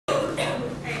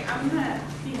I'm going to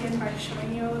begin by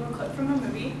showing you a little clip from a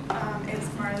movie.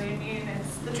 It's Marley and Me, and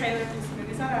it's the trailer because the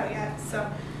movie's not out yet, so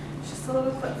it's just a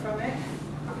little clip from it.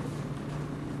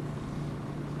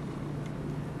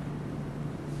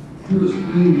 There's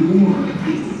more.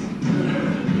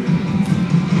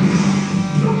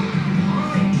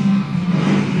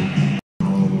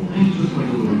 He's just like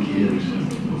a little kid,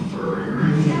 except no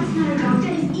fur. That's not a dog.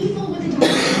 That is evil with a dog.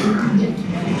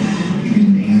 He used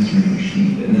an answering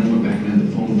machine, and then went back and had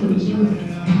the phone for dessert.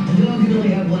 A dog can only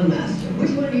have one master.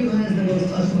 Which one of you has the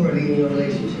most authority in your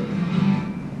relationship?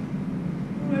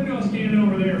 Maybe I'll stand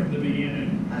over there from the beginning.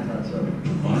 I thought so.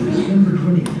 On December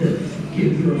 25th,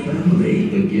 give your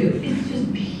family a gift. It's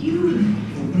just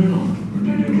beautiful. Open it on. We're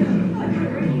going to do that.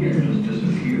 Just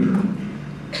disappear.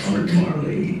 On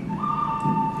Marley.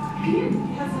 He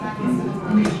has an accent.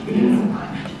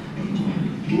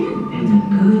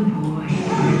 Good boy.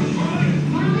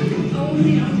 Marley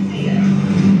only don't see it.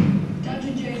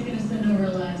 Dr. J's gonna send over a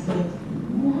laxative.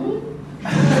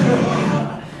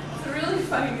 It's a really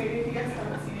funny movie. If you guys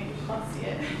haven't seen it, you should all see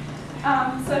it.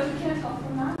 So if you can't tell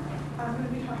from that, I'm going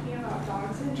to be talking about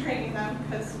dogs and training them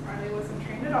because Marley wasn't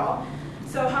trained at all.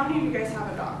 So how many of you guys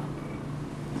have a dog?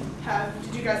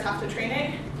 Did you guys have to train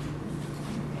it?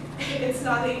 It's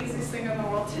not the easiest thing in the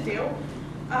world to do.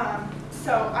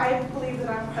 So I believe that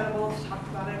I'm credible to talk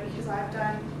about it because I've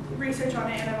done research on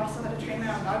it and I've also had to train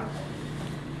my own dog.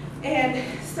 And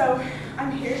so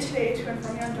I'm here today to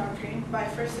inform you on dog training by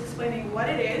first explaining what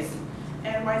it is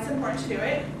and why it's important to do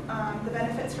it, the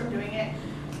benefits from doing it,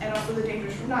 and also the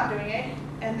dangers from not doing it,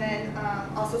 and then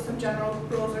also some general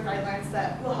rules or guidelines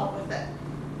that will help with it.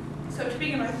 So to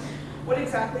begin with, what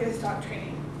exactly is dog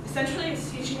training? Essentially,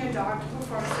 it's teaching a dog to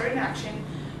perform a certain action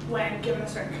when given a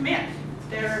certain command.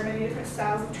 There are many different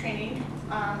styles of training.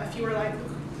 A few are like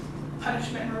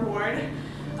punishment and reward.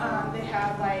 They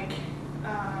have like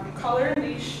collar and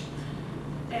leash,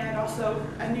 and also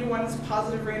a new one is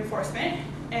positive reinforcement.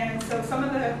 And so some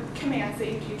of the commands that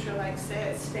you teach are like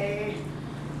sit, stay,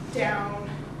 down,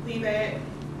 leave it,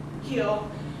 heel,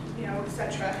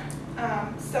 etc.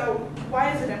 So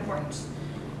why is it important?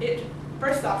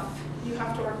 First off, you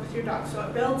have to work with your dog, so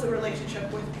it builds a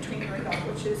relationship between you and your dog,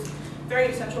 which is very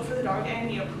essential for the dog and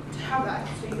you to have that,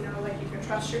 so you can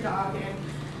trust your dog and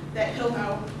that he'll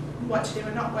know what to do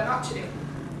and what not to do.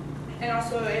 And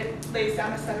also it lays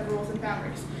down a set of rules and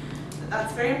boundaries.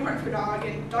 That's very important for a dog,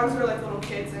 and dogs are like little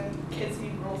kids, and kids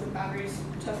need rules and boundaries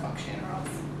to function, or else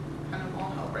kind of all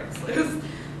hell breaks loose.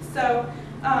 So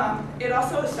it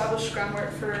also established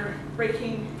groundwork for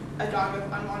breaking a dog of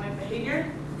unwanted behavior,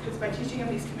 because by teaching them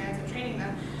these commands and training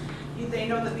them, they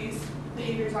know that these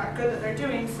behaviors aren't good that they're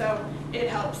doing, so it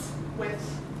helps with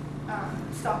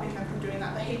stopping them from doing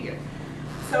that behavior.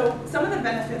 So some of the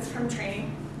benefits from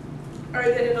training are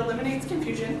that it eliminates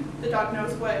confusion. The dog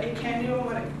knows what it can do and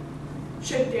what it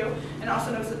should do, and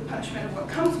also knows the punishment of what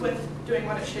comes with doing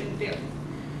what it shouldn't do.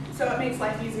 So it makes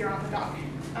life easier on the dog.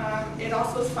 It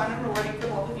also is fun and rewarding for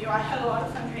both of you. I had a lot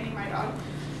of fun training my dog.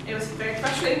 It was very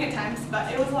frustrating at times,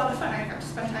 but it was a lot of fun. I got to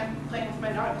spend time playing with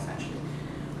my dog, essentially.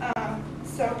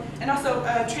 And also,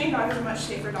 a trained dog is a much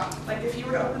safer dog. Like if you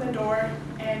were to open the door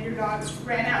and your dogs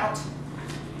ran out,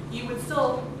 you would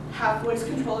still have voice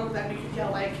control over them. You could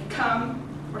yell like, come,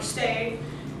 or stay,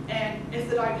 and if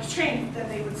the dog is trained, then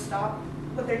they would stop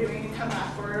what they're doing and come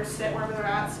back, or sit wherever they're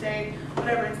at, stay,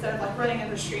 whatever, instead of like running in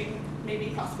the street and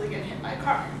maybe possibly getting hit by a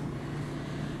car.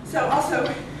 So also,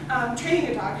 training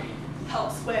a dog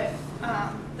helps with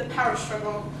the power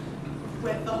struggle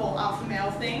with the whole alpha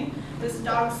male thing. Because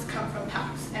dogs come from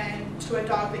packs, and to a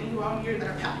dog that you own, you're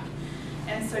their pack.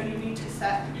 And so you need to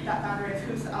set that boundary of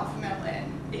who's the alpha male,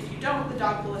 and if you don't, the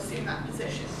dog will assume that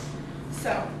position.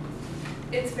 So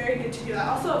it's very good to do that.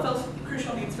 Also, it fills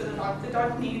crucial needs for the dog. The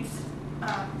dog needs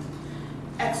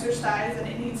exercise, and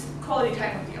it needs quality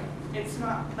time with you. It's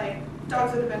not like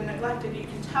dogs that have been neglected. You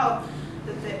can tell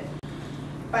that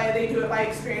they do it by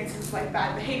experiences like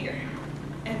bad behavior,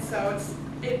 and so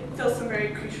it fills some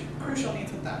very crucial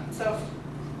needs with them. So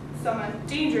some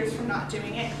dangers from not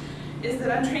doing it is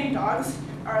that untrained dogs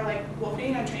are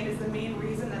being untrained is the main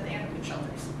reason that they end up in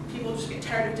shelters. People just get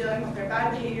tired of dealing with their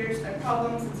bad behaviors, their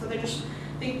problems, and so they just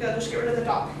think they'll just get rid of the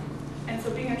dog. And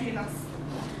so being untrained, that's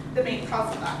the main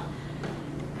cause of that.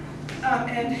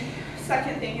 And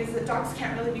second thing is that dogs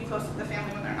can't really be close to the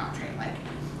family when they're not trained. Like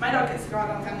my dog gets to go out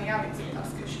on family outings with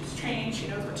us because she's trained, she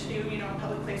knows what to do, in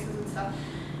public places and stuff.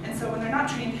 And so when they're not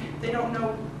trained, they don't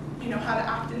know, how to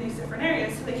act in these different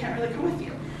areas, so they can't really come with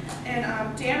you. And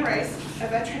Dan Rice, a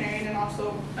veterinarian and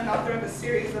also an author of a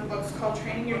series of books called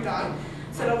Training Your Dog,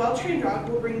 said a well-trained dog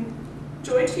will bring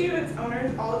joy to you, its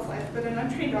owner, all its life, but an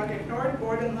untrained dog, ignored,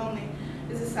 bored, and lonely,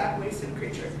 is a sad, wasted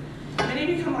creature.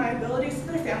 Many become liabilities to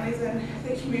their families and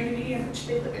the community in which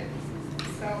they live in.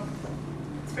 So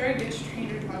it's very good to train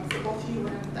your dog for both you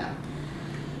and them.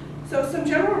 So some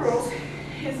general rules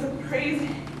is to praise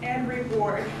and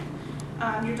reward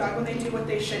your dog when they do what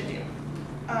they should do.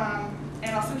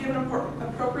 And also give an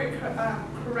appropriate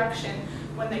correction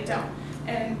when they don't.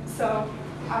 And so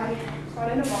I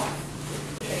brought in a box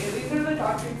to show you. These are the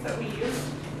dog treats that we use.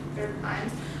 They're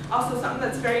kinds. Also something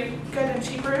that's very good and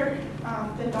cheaper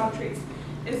than dog treats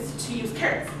is to use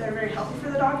carrots. They're very healthy for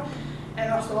the dog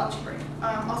and also a lot cheaper.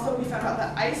 Also we found out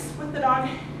that ice with the dog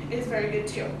is very good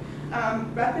too.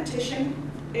 Repetition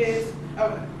is,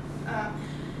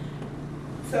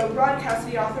 so Rod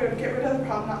Cassidy, author of Get Rid of the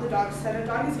Problem, Not the Dog, said a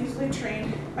dog is easily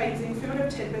trained by using food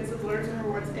of tidbits of lures and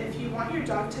rewards. If you want your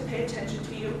dog to pay attention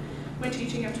to you when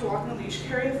teaching him to walk on a leash,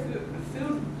 carry a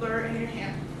food lure in your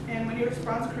hand. And when he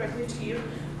responds correctly to you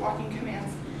walking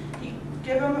commands,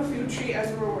 give him a food treat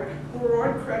as a reward.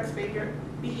 Reward corrects behavior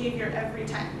every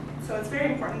time. So it's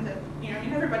very important that,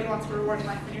 everybody wants a reward in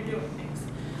life when you're doing things.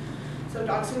 So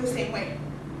dogs are the same way.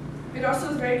 It also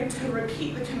is very good to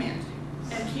repeat the command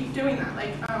and keep doing that.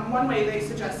 Like one way they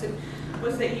suggested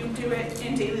was that you do it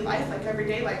in daily life, like every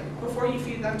day, like before you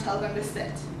feed them, tell them to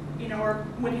sit, or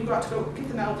when you go out to go get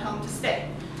the mail, tell them to stay.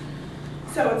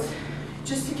 So it's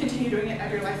just to continue doing it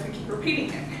every life and keep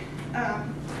repeating it.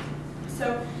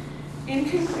 So in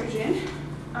conclusion,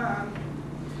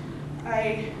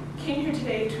 I came here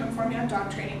today to inform you on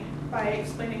dog training by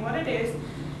explaining what it is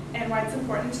and why it's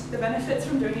important, the benefits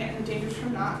from doing it and the dangers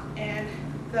from not, and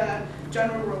the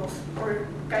general rules or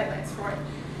guidelines for it.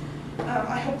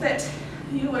 I hope that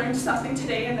you learned something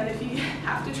today and that if you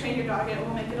have to train your dog, it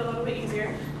will make it a little bit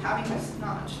easier having this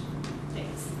knowledge.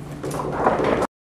 Thanks.